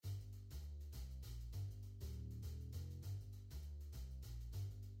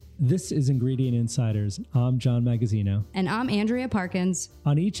This is Ingredient Insiders. I'm John Magazzino. And I'm Andrea Parkins.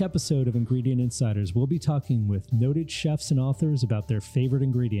 On each episode of Ingredient Insiders, we'll be talking with noted chefs and authors about their favorite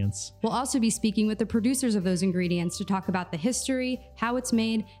ingredients. We'll also be speaking with the producers of those ingredients to talk about the history, how it's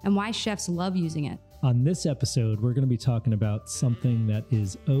made, and why chefs love using it. On this episode, we're going to be talking about something that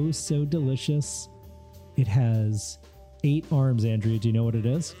is oh so delicious. It has 8 arms, Andrea. Do you know what it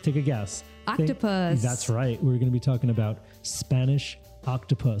is? Take a guess. Octopus. That's right. We're going to be talking about Spanish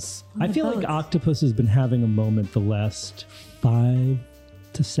octopus. I feel like octopus has been having a moment the last 5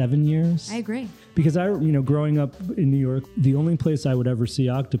 to 7 years. I agree. Because growing up in New York, the only place I would ever see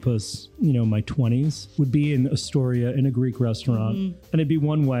octopus, my 20s, would be in Astoria in a Greek restaurant. And it'd be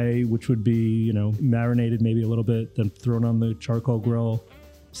one way, which would be, marinated maybe a little bit, then thrown on the charcoal grill,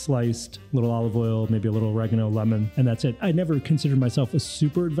 sliced, little olive oil, maybe a little oregano, lemon, and that's it. I never considered myself a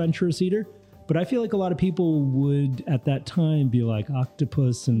super adventurous eater. But I feel like a lot of people would, at that time, be like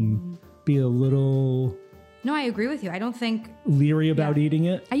octopus and be a little... No, I agree with you. I don't think... leery about eating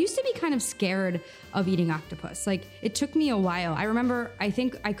it. I used to be kind of scared of eating octopus. Like, it took me a while. I remember, I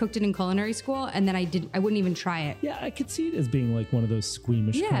think I cooked it in culinary school, and then I wouldn't even try it. Yeah, I could see it as being like one of those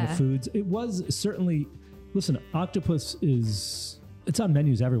squeamish kind of foods. It was certainly... Listen, octopus is... It's on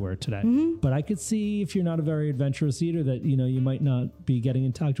menus everywhere today, but I could see if you're not a very adventurous eater that, you might not be getting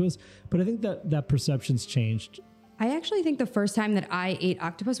into octopus. But I think that perception's changed. I actually think the first time that I ate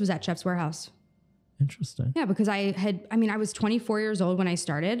octopus was at Chef's Warehouse. Interesting. Yeah, because I was 24 years old when I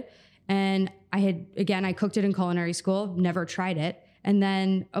started, and I cooked it in culinary school, never tried it. And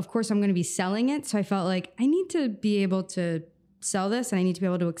then, of course, I'm going to be selling it. So I felt like I need to be able to sell this and I need to be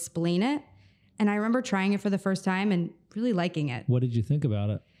able to explain it. And I remember trying it for the first time and really liking it. What did you think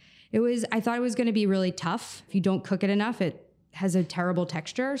about it? I thought it was going to be really tough. If you don't cook it enough, it has a terrible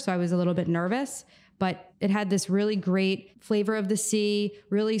texture. So I was a little bit nervous, but it had this really great flavor of the sea,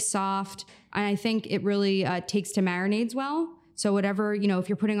 really soft. And I think it really takes to marinades well. So whatever, if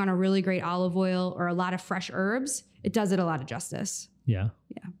you're putting on a really great olive oil or a lot of fresh herbs, it does it a lot of justice. Yeah.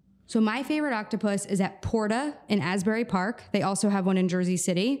 Yeah. So my favorite octopus is at Porta in Asbury Park. They also have one in Jersey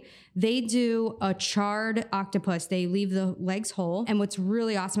City. They do a charred octopus. They leave the legs whole. And what's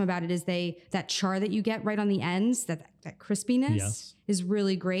really awesome about it is that char that you get right on the ends, that crispiness is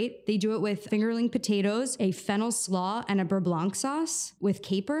really great. They do it with fingerling potatoes, a fennel slaw, and a beurre blanc sauce with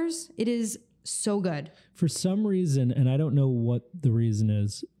capers. It is so good. For some reason, and I don't know what the reason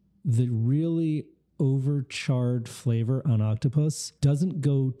is, the really overcharred flavor on octopus doesn't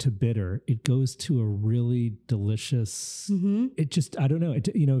go to bitter. It goes to a really delicious, it just, I don't know.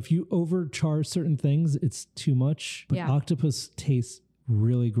 If you overchar certain things, it's too much, but octopus tastes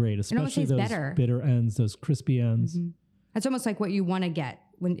really great, especially those better. Bitter ends, those crispy ends. That's almost like what you want to get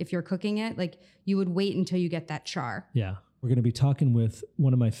if you're cooking it, like you would wait until you get that char. Yeah. We're going to be talking with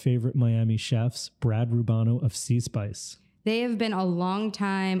one of my favorite Miami chefs, Brad Rubano of Sea Spice. They have been a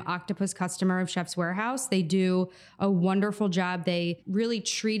long-time octopus customer of Chef's Warehouse. They do a wonderful job. They really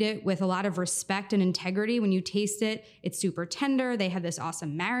treat it with a lot of respect and integrity. When you taste it, it's super tender. They have this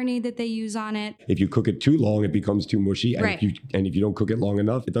awesome marinade that they use on it. If you cook it too long, it becomes too mushy. And, if you don't cook it long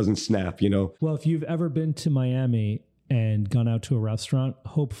enough, it doesn't snap, Well, if you've ever been to Miami and gone out to a restaurant,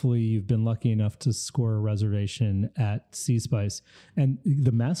 hopefully you've been lucky enough to score a reservation at Sea Spice. And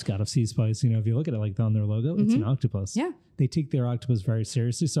the mascot of Sea Spice, if you look at it like on their logo, it's an octopus. Yeah. They take their octopus very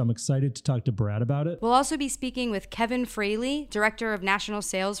seriously. So I'm excited to talk to Brad about it. We'll also be speaking with Kevin Fraley, Director of National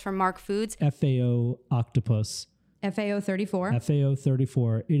Sales for MARKFOODS. FAO Octopus. FAO 34. FAO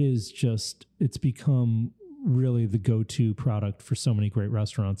 34. It's become really the go-to product for so many great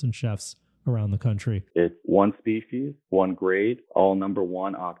restaurants and chefs around the country. It's one species, one grade, all number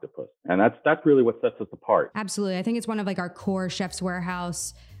one octopus. And that's really what sets us apart. Absolutely. I think it's one of our core Chef's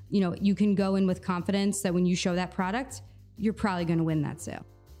Warehouse. You can go in with confidence that when you show that product, you're probably going to win that sale.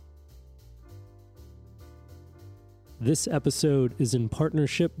 This episode is in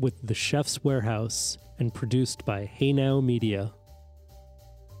partnership with The Chef's Warehouse and produced by Hey Now Media.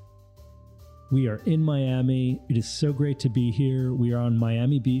 We are in Miami. It is so great to be here. We are on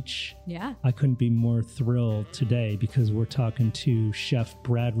Miami Beach. Yeah. I couldn't be more thrilled today because we're talking to Chef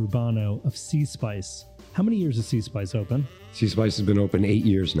Brad Rubano of Sea Spice. How many years has Sea Spice open? Sea Spice has been open 8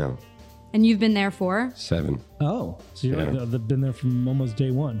 years now. And you've been there for? 7. Oh, so you've been there from almost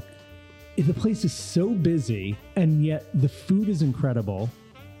day one. The place is so busy, and yet the food is incredible.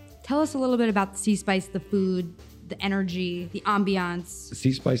 Tell us a little bit about Sea Spice, the food, the energy, the ambiance.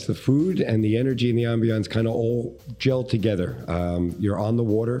 Sea Spice, the food and the energy and the ambiance kind of all gel together. You're on the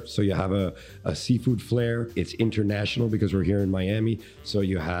water, so you have a seafood flair. It's international because we're here in Miami, so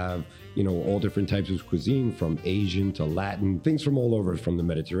you have all different types of cuisine, from Asian to Latin, things from all over, from the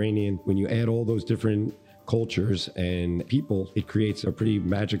Mediterranean. When you add all those different cultures and people, it creates a pretty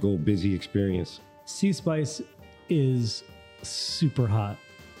magical, busy experience. Sea Spice is super hot,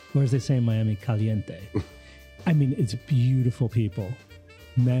 or as they say in Miami, caliente. I mean, it's beautiful people,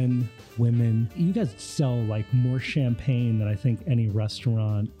 men, women. You guys sell like more champagne than I think any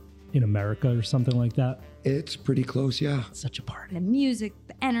restaurant in America or something like that. It's pretty close, yeah. It's such a party. The music,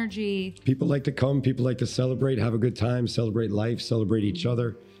 the energy. People like to come, people like to celebrate, have a good time, celebrate life, celebrate each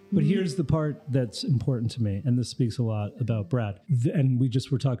other. But here's the part that's important to me, and this speaks a lot about Brad. And we just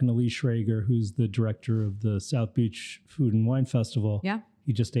were talking to Lee Schrager, who's the director of the South Beach Food and Wine Festival. Yeah.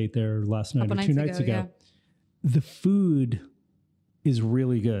 He just ate there last night or 2 nights ago. Yeah. The food is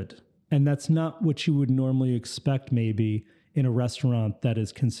really good. And that's not what you would normally expect maybe in a restaurant that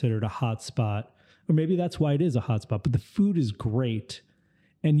is considered a hot spot. Or maybe that's why it is a hot spot. But the food is great.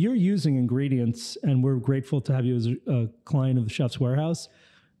 And you're using ingredients, and we're grateful to have you as a client of the Chef's Warehouse.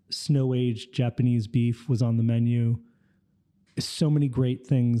 Snow-aged Japanese beef was on the menu. So many great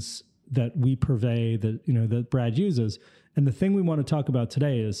things that we purvey that Brad uses. And the thing we want to talk about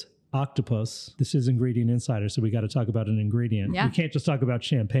today is Octopus. This is Ingredient Insider, so we got to talk about an ingredient. Yeah. We can't just talk about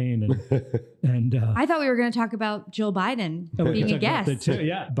champagne and I thought we were going to talk about Joe Biden being a guest.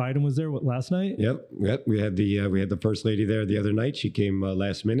 Yeah, Biden was there last night. Yep. We had the first lady there the other night. She came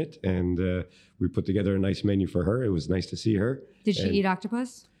last minute, and we put together a nice menu for her. It was nice to see her. Did she eat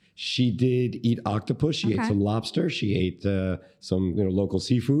octopus? She did eat octopus. She ate some lobster. She ate some local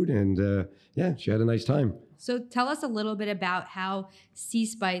seafood, and she had a nice time. So tell us a little bit about how Sea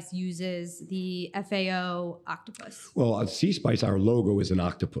Spice uses the FAO octopus. Well, at Sea Spice, our logo is an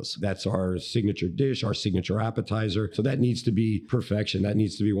octopus. That's our signature dish, our signature appetizer. So that needs to be perfection. That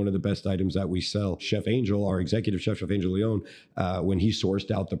needs to be one of the best items that we sell. Chef Angel, our executive chef, Chef Angel Leon, when he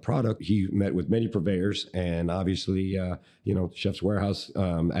sourced out the product, he met with many purveyors, and obviously, Chef's Warehouse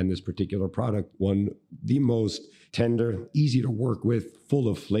and this particular product, the most tender, easy to work with, full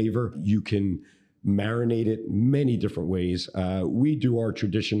of flavor. You can marinate it many different ways. We do our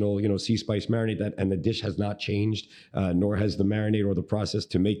traditional, Sea Spice marinade, and the dish has not changed, nor has the marinade or the process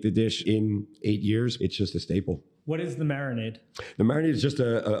to make the dish in 8 years. It's just a staple. What is the marinade? The marinade is just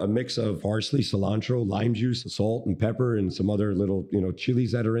a mix of parsley, cilantro, lime juice, salt and pepper, and some other little,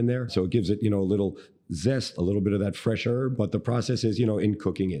 chilies that are in there. So it gives it, a little zest, a little bit of that fresh herb, but the process is, in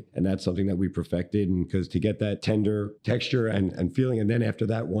cooking it. And that's something that we perfected, and because to get that tender texture and feeling, and then after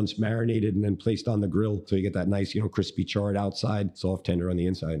that, once marinated and then placed on the grill, so you get that nice, crispy charred outside, soft tender on the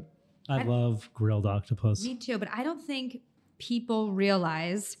inside. I love grilled octopus. Me too, but I don't think people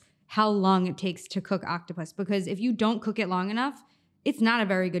realize how long it takes to cook octopus, because if you don't cook it long enough, it's not a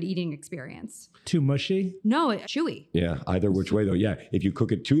very good eating experience. Too mushy? No, it's chewy. Yeah, either which way though. Yeah, if you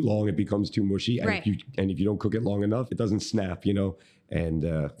cook it too long, it becomes too mushy, and right. if you don't cook it long enough, it doesn't snap. And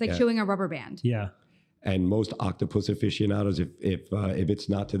it's like chewing a rubber band. Yeah. And most octopus aficionados, if it's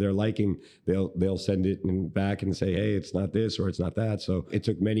not to their liking, they'll send it back and say, hey, it's not this or it's not that. So it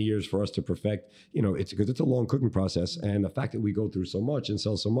took many years for us to perfect. It's because it's a long cooking process, and the fact that we go through so much and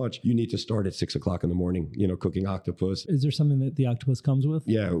sell so much, you need to start at 6 o'clock in the morning. Cooking octopus. Is there something that the octopus comes with?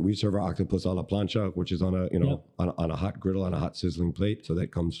 Yeah, we serve our octopus a la plancha, which is on a on a hot griddle, on a hot sizzling plate. So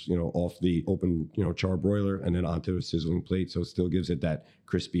that comes off the open char broiler and then onto a sizzling plate. So it still gives it that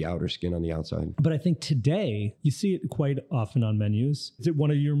crispy outer skin on the outside. But I think today you see it quite often on menus. Is it one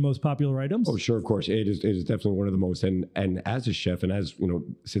of your most popular items? Oh, sure, of course. It is definitely one of the most. And as a chef, and as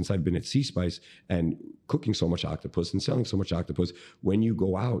since I've been at Sea Spice and cooking so much octopus and selling so much octopus, when you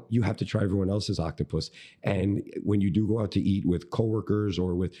go out, you have to try everyone else's octopus. And when you do go out to eat with coworkers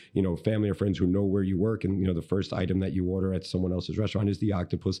or with family or friends who know where you work, and the first item that you order at someone else's restaurant is the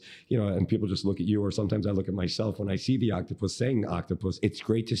octopus, and people just look at you, or sometimes I look at myself when I see the octopus saying octopus. It's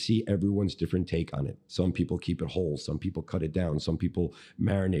great to see everyone's different take on it. Some people keep it whole, some people cut it down, some people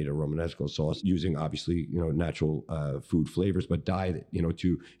marinate a Romanesco sauce using obviously natural food flavors, but dyed it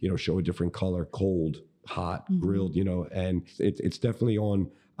to show a different color, cold, hot, grilled, and it's definitely on,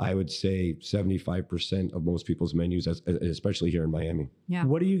 I would say, 75% of most people's menus, especially here in Miami. Yeah.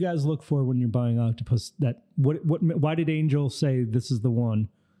 What do you guys look for when you're buying octopus? Why did Angel say this is the one?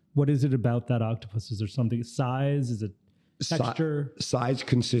 What is it about that octopus? Is there something, size? Is it texture? Size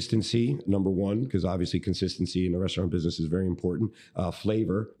consistency, number one, because obviously consistency in the restaurant business is very important.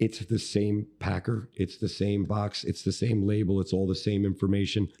 Flavor, it's the same packer, it's the same box, it's the same label, it's all the same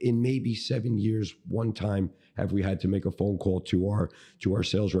information. In maybe 7 years, one time have we had to make a phone call to our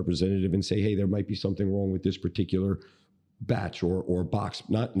sales representative and say, hey, there might be something wrong with this particular batch or box,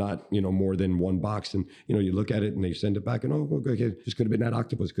 not more than one box. And you look at it and they send it back and okay, this could have been that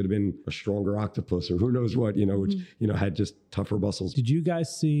octopus, could have been a stronger octopus, or who knows what, which had just tougher muscles. Did you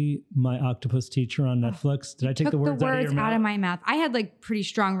guys see My Octopus Teacher on Netflix? Did I take the words out of your mouth? Out of my mouth. I had like pretty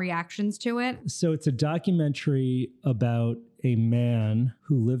strong reactions to it. So it's a documentary about a man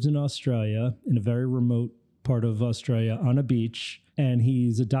who lives in Australia, in a very remote part of Australia, on a beach. And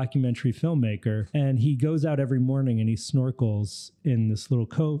he's a documentary filmmaker, and he goes out every morning and he snorkels in this little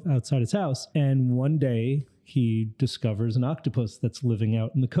cove outside his house. And one day he discovers an octopus that's living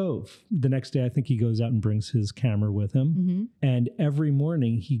out in the cove. The next day, I think he goes out and brings his camera with him. Mm-hmm. And every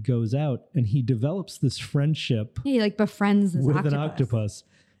morning he goes out and he develops this friendship. He like befriends this with an octopus.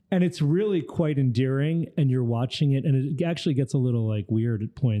 And it's really quite endearing, and you're watching it, and it actually gets a little like weird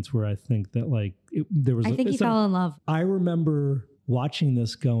at points where I think that like there was. I think he fell in love. I remember watching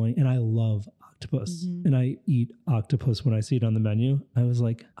this going, and I love octopus, and I eat octopus when I see it on the menu. I was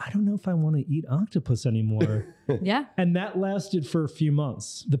like, I don't know if I want to eat octopus anymore. Yeah. And that lasted for a few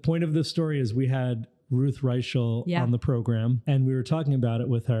months. The point of this story is we had Ruth Reichel on the program, and we were talking about it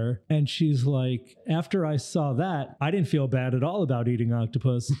with her, and she's like, after I saw that, I didn't feel bad at all about eating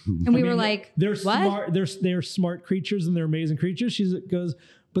octopus. And we were like, they're what? Smart, they're smart creatures and they're amazing creatures. She goes,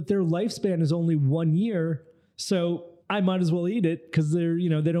 but their lifespan is only 1 year, so I might as well eat it because they're,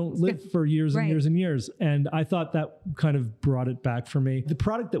 they don't live for years and years and years. And I thought that kind of brought it back for me. The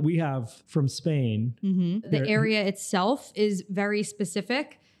product that we have from Spain. Mm-hmm. The area itself is very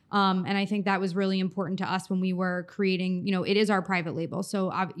specific. And I think that was really important to us when we were creating, it is our private label. So,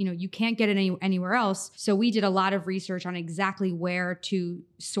 you can't get it anywhere else. So we did a lot of research on exactly where to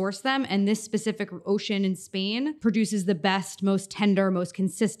source them. And this specific ocean in Spain produces the best, most tender, most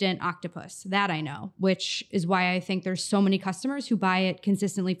consistent octopus. That I know, which is why I think there's so many customers who buy it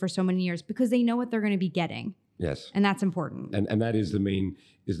consistently for so many years because they know what they're going to be getting. Yes. And that's important. And that is the main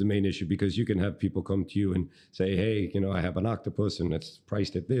issue, because you can have people come to you and say, hey, I have an octopus and it's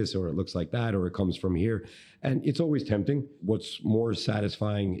priced at this, or it looks like that, or it comes from here. And it's always tempting. What's more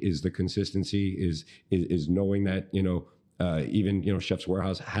satisfying is the consistency, is knowing that, even, Chef's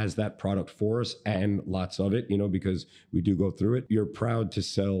Warehouse has that product for us and lots of it, because we do go through it. You're proud to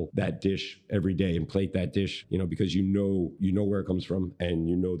sell that dish every day and plate that dish, because you know where it comes from, and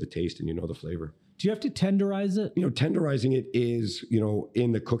the taste, and the flavor. Do you have to tenderize it? Tenderizing it is,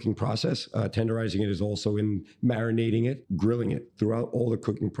 in the cooking process. Tenderizing it is also in marinating it, grilling it. Throughout all the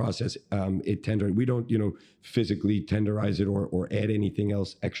cooking process, we don't, physically tenderize it or add anything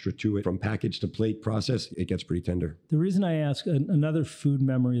else extra to it. From package to plate process, it gets pretty tender. The reason I ask, another food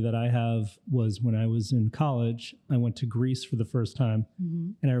memory that I have was when I was in college, I went to Greece for the first time.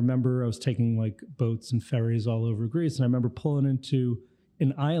 Mm-hmm. And I remember I was taking like boats and ferries all over Greece. And I remember pulling into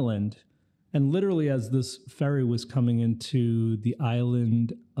an island. And literally, as this ferry was coming into the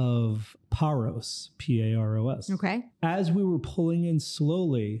island of Paros, P-A-R-O-S. Okay. As we were pulling in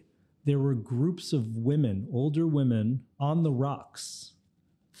slowly, there were groups of women, older women, on the rocks,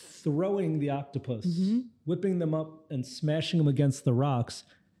 throwing the octopus, whipping them up and smashing them against the rocks.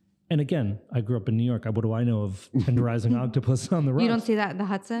 And again, I grew up in New York. What do I know of tenderizing octopus on the rocks? You don't see that in the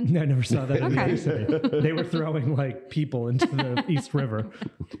Hudson? I never saw that in the city. They were throwing like people into the East River.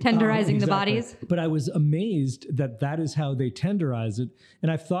 Tenderizing the bodies. But I was amazed that is how they tenderize it.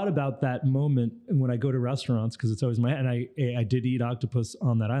 And I've thought about that moment when I go to restaurants, because it's always and I did eat octopus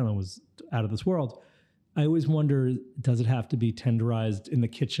on that island. It was out of this world. I always wonder, does it have to be tenderized in the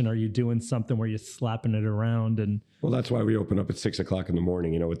kitchen? Are you doing something where you're slapping it around? And well, that's why we open up at 6 o'clock in the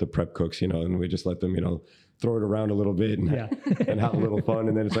morning, with the prep cooks, and we just let them, throw it around a little bit and have a little fun.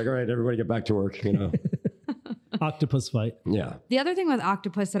 And then it's like, all right, everybody get back to work, Octopus fight. Yeah. The other thing with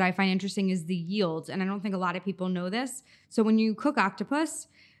octopus that I find interesting is the yields. And I don't think a lot of people know this. So when you cook octopus,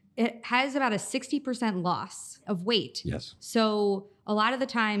 it has about a 60% loss of weight. Yes. So a lot of the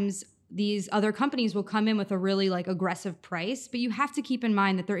times these other companies will come in with a really like aggressive price, but you have to keep in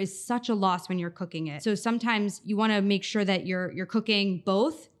mind that there is such a loss when you're cooking it. So sometimes you want to make sure that you're cooking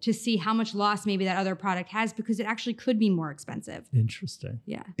both to see how much loss maybe that other product has, because it actually could be more expensive. Interesting.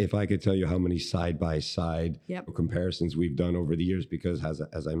 Yeah. If I could tell you how many side-by-side comparisons we've done over the years, because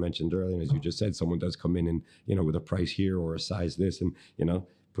as I mentioned earlier, and as you just said, someone does come in and, with a price here or a size this, and,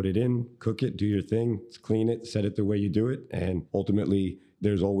 put it in, cook it, do your thing, clean it, set it the way you do it. And ultimately,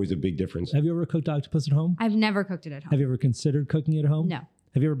 there's always a big difference. Have you ever cooked octopus at home? I've never cooked it at home. Have you ever considered cooking it at home? No.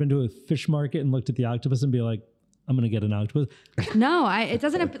 Have you ever been to a fish market and looked at the octopus and be like, I'm going to get an octopus? No, it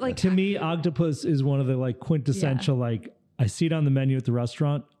doesn't like. To me, octopus is one of the like quintessential, like I see it on the menu at the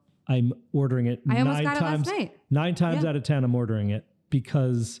restaurant. I'm ordering it I almost 9 got times. it last night. 9 times out of 10, I'm ordering it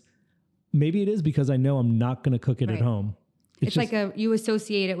because maybe it is because I know I'm not going to cook it at Right. home. It's like you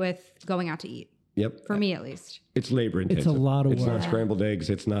associate it with going out to eat. Yep. For me, at least. It's labor intensive. It's a lot of It's work. not scrambled eggs.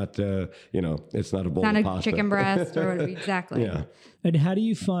 It's not, it's not a bowl Not of a pasta. chicken breast or whatever. Exactly. Yeah. And how do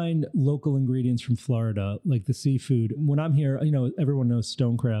you find local ingredients from Florida, like the seafood? When I'm here, everyone knows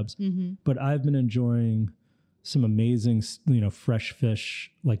stone crabs, but I've been enjoying some amazing, fresh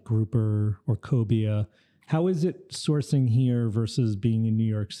fish like grouper or cobia. How is it sourcing here versus being in New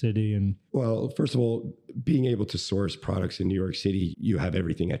York City? And Well, first of all, being able to source products in New York City, you have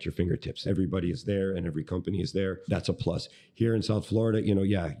everything at your fingertips. Everybody is there and every company is there. That's a plus. Here in South Florida,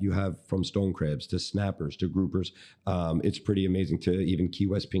 you have from stone crabs to snappers to groupers. It's pretty amazing to even Key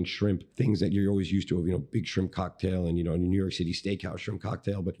West pink shrimp, things that you're always used to, big shrimp cocktail and, New York City steakhouse shrimp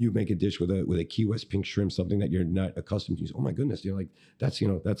cocktail. But you make a dish with a Key West pink shrimp, something that you're not accustomed to. Oh my goodness, you're like,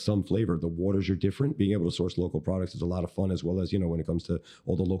 that's some flavor. The waters are different. Being able to source local products is a lot of fun, as well as, when it comes to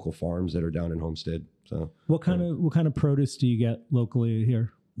all the local farms that are down in Homestead. So what kind of produce do you get locally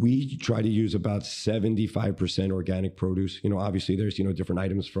here? we try to use about 75% organic produce. Obviously there's, different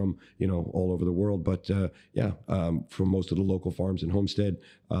items from, all over the world, but from most of the local farms in Homestead,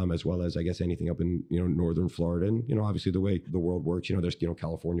 as well as I guess anything up in, northern Florida. And, obviously the way the world works, there's,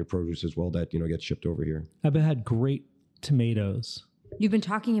 California produce as well that, gets shipped over here. I've had great tomatoes. You've been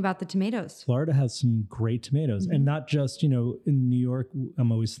talking about the tomatoes. Florida has some great tomatoes, and not just, in New York,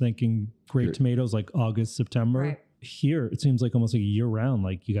 I'm always thinking great tomatoes like August, September. Right. Here, it seems like almost like a year round,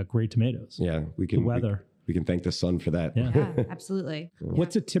 like you got great tomatoes. Yeah, we can. The weather. We can thank the sun for that. Yeah. Yeah, absolutely.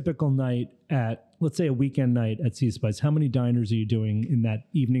 What's a typical night at, let's say a weekend night at Sea Spice? How many diners are you doing in that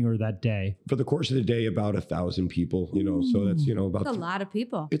evening or that day? For the course of the day, about 1,000 people, so that's, about That's a lot of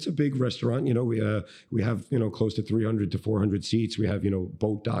people. It's a big restaurant. We have, close to 300 to 400 seats. We have,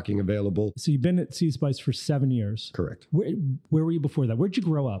 boat docking available. So you've been at Sea Spice for 7 years. Correct. Where were you before that? Where'd you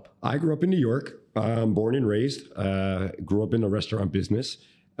grow up? I grew up in New York, born and raised, grew up in the restaurant business.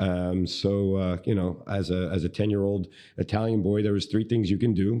 As a 10-year-old Italian boy, there was 3 things you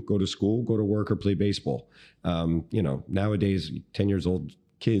can do: go to school, go to work, or play baseball. Nowadays 10 years old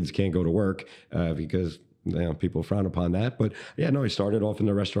kids can't go to work, because, people frown upon that. But I started off in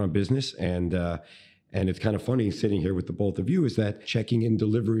the restaurant business, and it's kind of funny sitting here with the both of you, is that checking in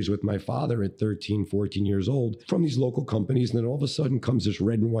deliveries with my father at 13, 14 years old from these local companies. And then all of a sudden comes this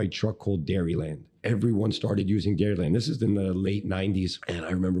red and white truck called Dairyland. Everyone started using Dairyland. This is in the late 90s. And I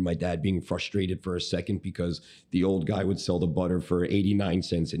remember my dad being frustrated for a second because the old guy would sell the butter for 89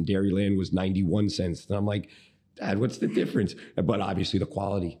 cents and Dairyland was 91 cents. And I'm like, Dad, what's the difference? But obviously the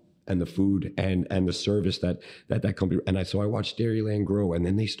quality and the food and the service that company. And so I watched Dairyland grow, and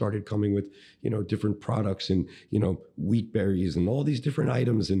then they started coming with, different products and, wheat berries and all these different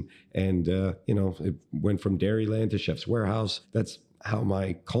items. And it went from Dairyland to Chef's Warehouse. That's how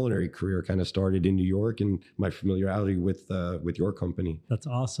my culinary career kind of started in New York, and my familiarity with your company. That's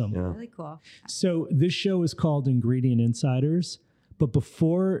awesome. Yeah. Really cool. So this show is called Ingredient Insiders, but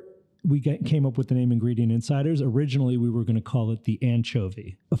before we came up with the name Ingredient Insiders, originally we were going to call it the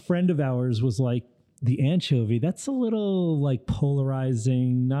anchovy. A friend of ours was like, the anchovy, that's a little like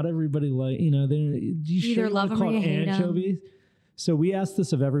polarizing. Not everybody you Either love them or you hate anchovies. So we asked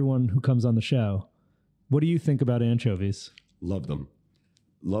this of everyone who comes on the show. What do you think about anchovies? Love them.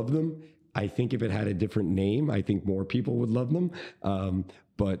 Love them. I think if it had a different name, I think more people would love them.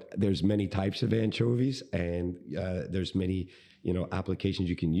 But there's many types of anchovies, and there's many, applications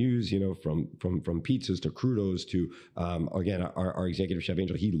you can use, from pizzas to crudos to, again, our executive chef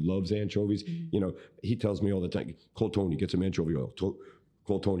Angel, he loves anchovies. Mm-hmm. He tells me all the time, call Tony, get some anchovy oil.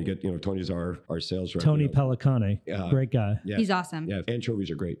 Call Tony, Tony's our sales rep. Tony Pellicane, great guy. Yeah. He's awesome. Yeah,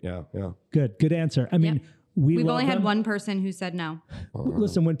 anchovies are great. Yeah. Good answer. I mean, We've only had them. one person who said no.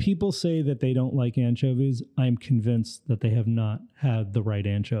 Listen, when people say that they don't like anchovies, I'm convinced that they have not had the right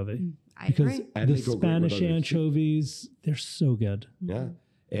anchovy. I Because agree. And the they go great with Spanish other anchovies, they're so good. Yeah.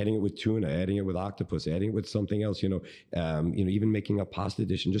 Adding it with tuna, adding it with octopus, adding it with something else, even making a pasta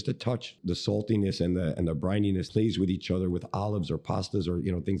dish, and just a touch, the saltiness and the brininess plays with each other with olives or pastas or,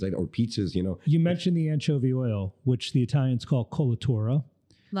 things like that, or pizzas, You mentioned the anchovy oil, which the Italians call colatura.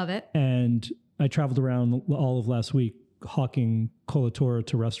 Love it. And I traveled around all of last week hawking colatura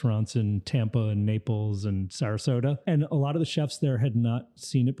to restaurants in Tampa and Naples and Sarasota. And a lot of the chefs there had not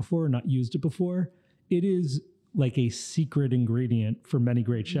seen it before, not used it before. It is like a secret ingredient for many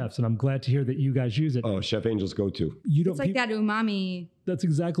great chefs. And I'm glad to hear that you guys use it. Oh, Chef Angel's go-to. It's like that umami. That's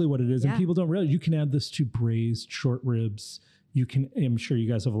exactly what it is. Yeah. And people don't realize you can add this to braised short ribs. I'm sure you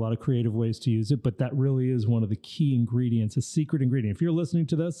guys have a lot of creative ways to use it, but that really is one of the key ingredients, a secret ingredient. If you're listening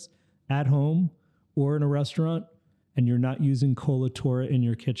to this at home or in a restaurant and you're not using colatura in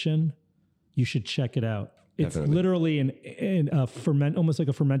your kitchen, you should check it out. It's literally almost like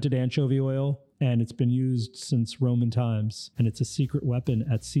a fermented anchovy oil, and it's been used since Roman times, and it's a secret weapon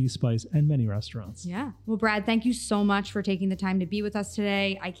at Sea Spice and many restaurants. Yeah. Well, Brad, thank you so much for taking the time to be with us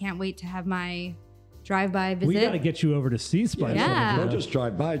today. I can't wait to have my drive-by visit. We got to get you over to Sea Spice. Yeah. Don't just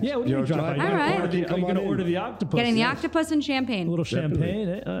drive by. Yeah, we can drive by. All right. Are you going to order the octopus? Getting the octopus and champagne. A little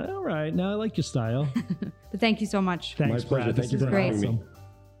champagne. All right. Now I like your style. But thank you so much. Thanks, My pleasure. Brad. Thank you for having me.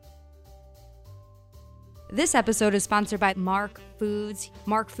 This episode is sponsored by MARKFOODS.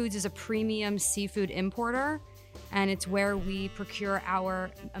 MARKFOODS is a premium seafood importer, and it's where we procure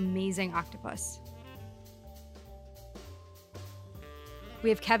our amazing octopus. We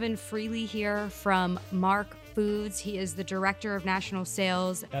have Kevin Freely here from MARKFOODS. He is the Director of National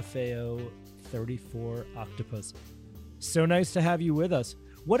Sales. FAO 34 Octopus. So nice to have you with us.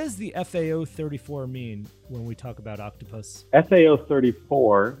 What does the FAO 34 mean when we talk about octopus? FAO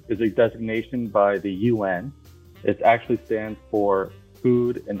 34 is a designation by the UN. It actually stands for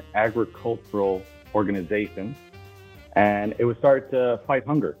Food and Agricultural Organization, and it was started to fight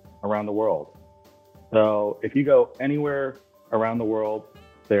hunger around the world. So if you go anywhere around the world,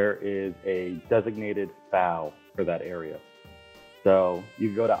 there is a designated FAO for that area. So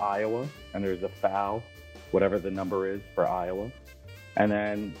you go to Iowa and there's a FAO, whatever the number is for Iowa. And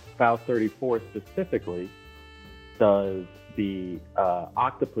then FAO 34 specifically does the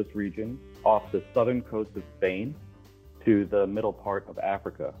octopus region off the southern coast of Spain to the middle part of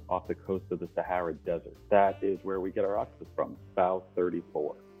Africa, off the coast of the Sahara Desert. That is where we get our octopus from, FAO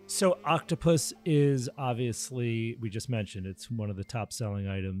 34. So octopus is obviously, we just mentioned, it's one of the top selling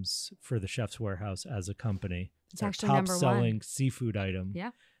items for the Chef's Warehouse as a company. It's actually top number one. selling seafood item.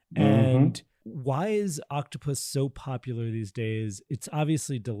 Yeah. And why is octopus so popular these days? It's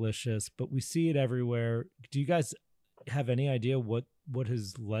obviously delicious, but we see it everywhere. Do you guys have any idea what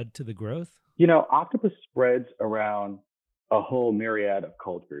has led to the growth? You know, octopus spreads around a whole myriad of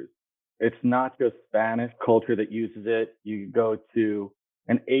cultures. It's not just Spanish culture that uses it. You go to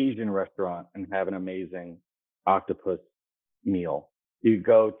an Asian restaurant and have an amazing octopus meal. You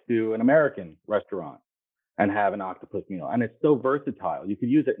go to an American restaurant and have an octopus meal. And it's so versatile. You could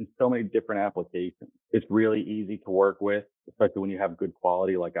use it in so many different applications. It's really easy to work with, especially when you have good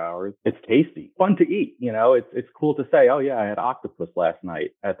quality like ours. It's tasty, fun to eat. You know, it's cool to say, oh yeah, I had octopus last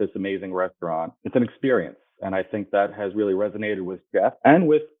night at this amazing restaurant. It's an experience. And I think that has really resonated with chefs and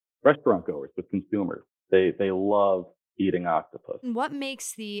with restaurant goers, with consumers. They love eating octopus. What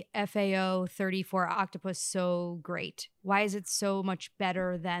makes the FAO 34 octopus so great? Why is it so much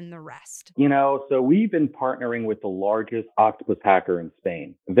better than the rest? You know, so we've been partnering with the largest octopus packer in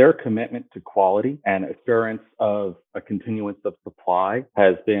Spain. Their commitment to quality and assurance of a continuance of supply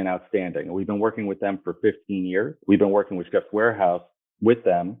has been outstanding. We've been working with them for 15 years. We've been working with Chef's Warehouse with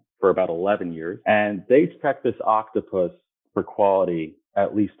them for about 11 years. And they check this octopus for quality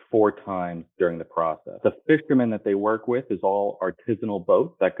at least 4 times during the process. The fishermen that they work with is all artisanal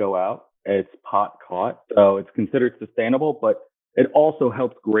boats that go out. It's pot caught, so it's considered sustainable, but it also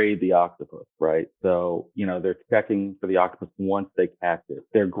helps grade the octopus, right? So, you know, they're checking for the octopus once they catch it.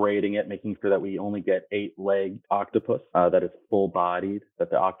 They're grading it, making sure that we only get 8-legged octopus, that is full-bodied, that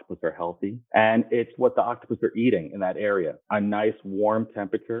the octopus are healthy. And it's what the octopus are eating in that area. A nice warm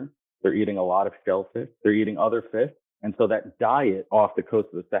temperature. They're eating a lot of shellfish. They're eating other fish. And so that diet off the coast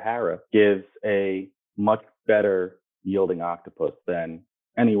of the Sahara gives a much better yielding octopus than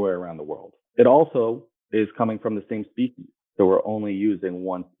anywhere around the world. It also is coming from the same species. So we're only using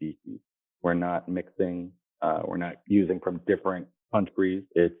one species. We're not mixing, we're not using from different countries.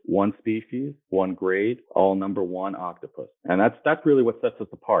 It's one species, one grade, all number one octopus. And that's really what sets us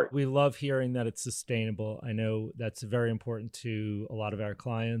apart. We love hearing that it's sustainable. I know that's very important to a lot of our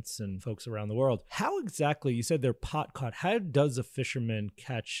clients and folks around the world. How exactly, you said they're pot caught. How does a fisherman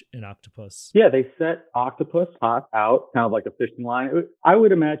catch an octopus? Yeah, they set octopus pot out, kind of like a fishing line. I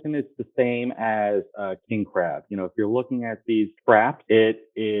would imagine it's the same as king crab. You know, if you're looking at these traps, it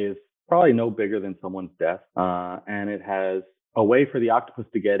is probably no bigger than someone's desk. And it has a way for the octopus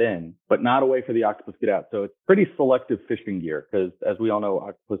to get in, but not a way for the octopus to get out. So it's pretty selective fishing gear because, as we all know,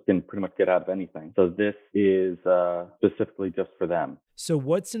 octopus can pretty much get out of anything. So this is specifically just for them. So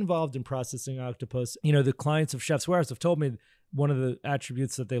what's involved in processing octopus? You know, the clients of Chef's Warehouse have told me one of the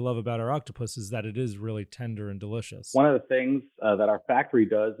attributes that they love about our octopus is that it is really tender and delicious. One of the things that our factory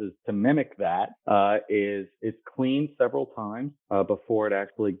does is to mimic that, is it's cleaned several times before it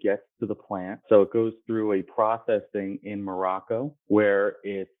actually gets to the plant. So it goes through a processing in Morocco where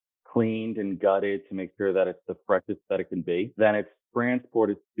it's cleaned and gutted to make sure that it's the freshest that it can be. Then it's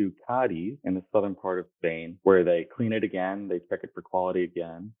transported to Cadiz in the southern part of Spain, where they clean it again, they check it for quality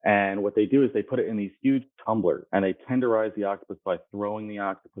again. And what they do is they put it in these huge tumblers and they tenderize the octopus by throwing the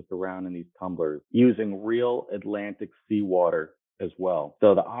octopus around in these tumblers using real Atlantic seawater as well.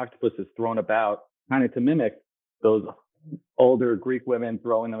 So the octopus is thrown about kind of to mimic those older Greek women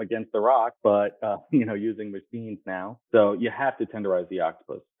throwing them against the rock, but, using machines now. So you have to tenderize the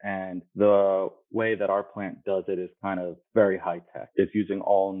octopus. And the way that our plant does it is kind of very high tech. It's using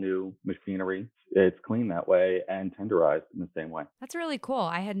all new machinery. It's clean that way and tenderized in the same way. That's really cool.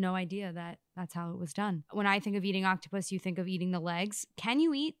 I had no idea that that's how it was done. When I think of eating octopus, you think of eating the legs. Can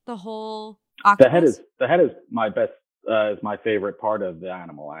you eat the whole octopus? The head is my best. Is my favorite part of the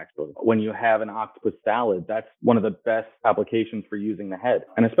animal, actually. When you have an octopus salad, that's one of the best applications for using the head.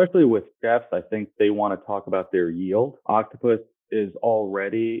 And especially with chefs, I think they want to talk about their yield. Octopus is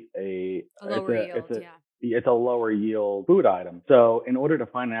already a lower yield, it's a lower yield food item. So in order to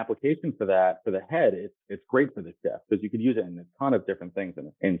find an application for that, for the head, it's great for the chef because you could use it in a ton of different things,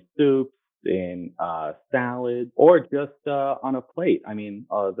 in soups, in salad, or just on a plate. I mean,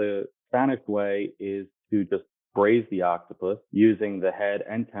 the Spanish way is to just braise the octopus using the head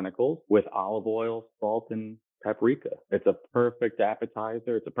and tentacles with olive oil, salt, and paprika. It's a perfect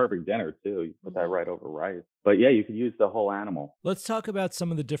appetizer. It's a perfect dinner, too. You put that right over rice. But yeah, you could use the whole animal. Let's talk about some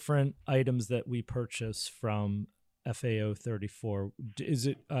of the different items that we purchase from FAO 34. Is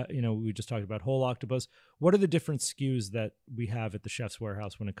it, we just talked about whole octopus. What are the different SKUs that we have at the Chef's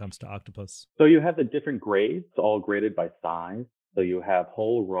Warehouse when it comes to octopus? So you have the different grades, all graded by size. So you have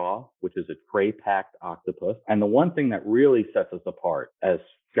whole raw, which is a tray-packed octopus. And the one thing that really sets us apart as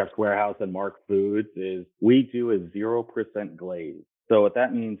Chef's Warehouse and MARKFOODS is we do a 0% glaze. So what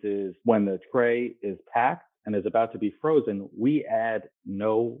that means is when the tray is packed and is about to be frozen, we add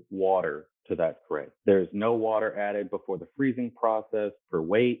no water to that tray. There's no water added before the freezing process for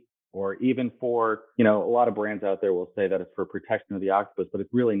weight, or even for, a lot of brands out there will say that it's for protection of the octopus, but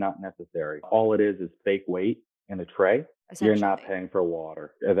it's really not necessary. All it is fake weight in the tray. You're not paying for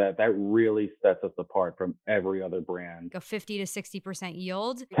water. That really sets us apart from every other brand. A 50 to 60%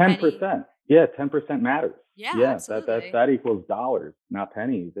 yield. 10%. Yeah, 10% matters. Yeah, absolutely. That equals dollars, not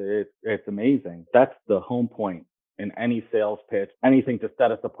pennies. It's amazing. That's the home point in any sales pitch. Anything to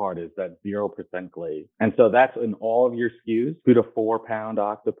set us apart is that 0% glaze. And so that's in all of your SKUs, 2 to 4 pound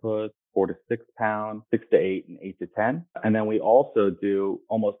octopus, 4 to 6 pound, 6 to 8, and 8 to 10. And then we also do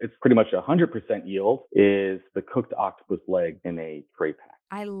it's pretty much 100% yield is the cooked octopus leg in a tray pack.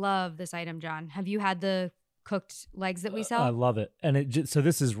 I love this item, John. Have you had the cooked legs that we sell? I love it. And so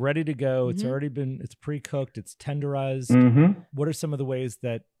this is ready to go. Mm-hmm. It's already it's pre-cooked. It's tenderized. Mm-hmm. What are some of the ways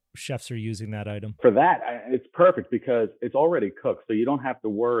that chefs are using that item? For that, it's perfect because it's already cooked. So you don't have to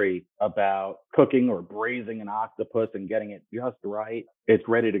worry about cooking or braising an octopus and getting it just right. It's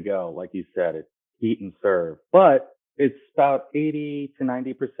ready to go. Like you said, it's heat and serve. But it's about 80 to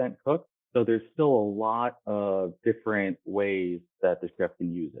 90% cooked. So there's still a lot of different ways that the chef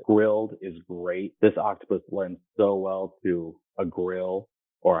can use it. Grilled is great. This octopus lends so well to a grill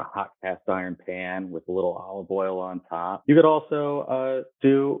or a hot cast iron pan with a little olive oil on top. You could also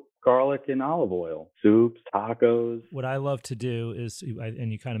do garlic and olive oil, soups, tacos. What I love to do is,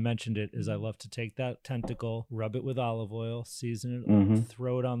 and you kind of mentioned it, is I love to take that tentacle, rub it with olive oil, season it,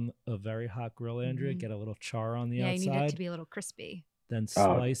 throw it on a very hot grill, Andrea, get a little char on the outside. Yeah, you need it to be a little crispy. Then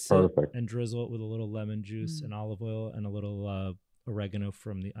slice it and drizzle it with a little lemon juice and olive oil and a little oregano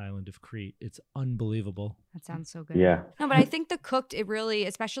from the island of Crete. It's unbelievable. That sounds so good. Yeah. No, but I think the cooked, it really,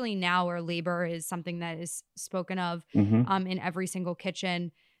 especially now where labor is something that is spoken of in every single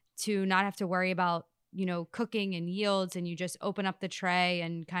kitchen, to not have to worry about, cooking and yields, and you just open up the tray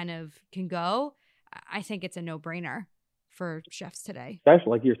and kind of can go. I think it's a no-brainer for chefs today.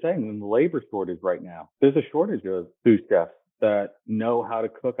 Especially like you're saying, in the labor shortage right now, there's a shortage of sous chefs that know how to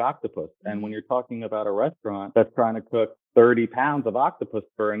cook octopus. And when you're talking about a restaurant that's trying to cook 30 pounds of octopus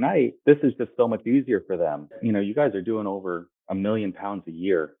for a night, this is just so much easier for them. You guys are doing over 1 million pounds a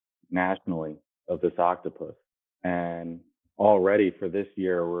year nationally of this octopus. And already for this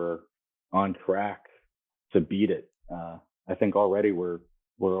year, we're on track to beat it. I think already we're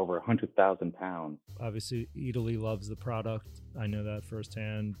over 100,000 pounds. Obviously, Italy loves the product. I know that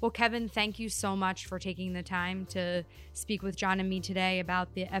firsthand. Well, Kevin, thank you so much for taking the time to speak with John and me today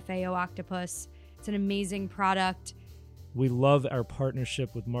about the FAO Octopus. It's an amazing product. We love our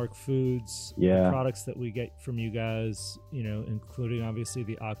partnership with MARKFOODS. Yeah. The products that we get from you guys, including obviously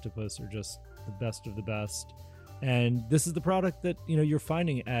the Octopus, are just the best of the best. And this is the product that, you're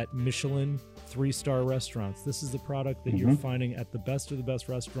finding at Michelin 3-star restaurants. This is the product that you're finding at the best of the best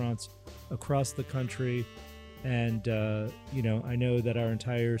restaurants across the country. And, I know that our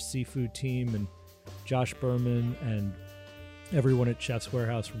entire seafood team and Josh Berman and everyone at Chef's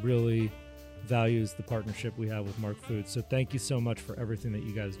Warehouse really values the partnership we have with MARKFOODS. So thank you so much for everything that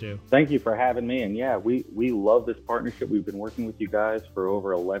you guys do. Thank you for having me. And yeah, we love this partnership. We've been working with you guys for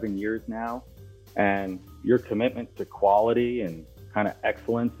over 11 years now. And your commitment to quality and kind of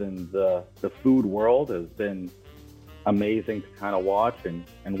excellence in the food world has been amazing to kind of watch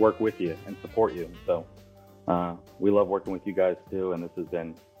and work with you and support you. So we love working with you guys too. And this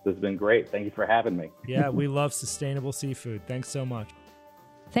has been great. Thank you for having me. Yeah, we love sustainable seafood. Thanks so much.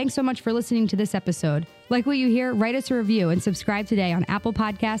 Thanks so much for listening to this episode. Like what you hear, write us a review and subscribe today on Apple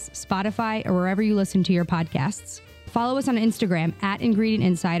Podcasts, Spotify, or wherever you listen to your podcasts. Follow us on Instagram @Ingredient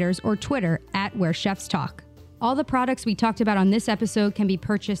Insiders or Twitter @WhereChefsTalk. All the products we talked about on this episode can be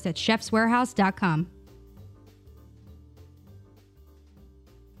purchased at chefswarehouse.com.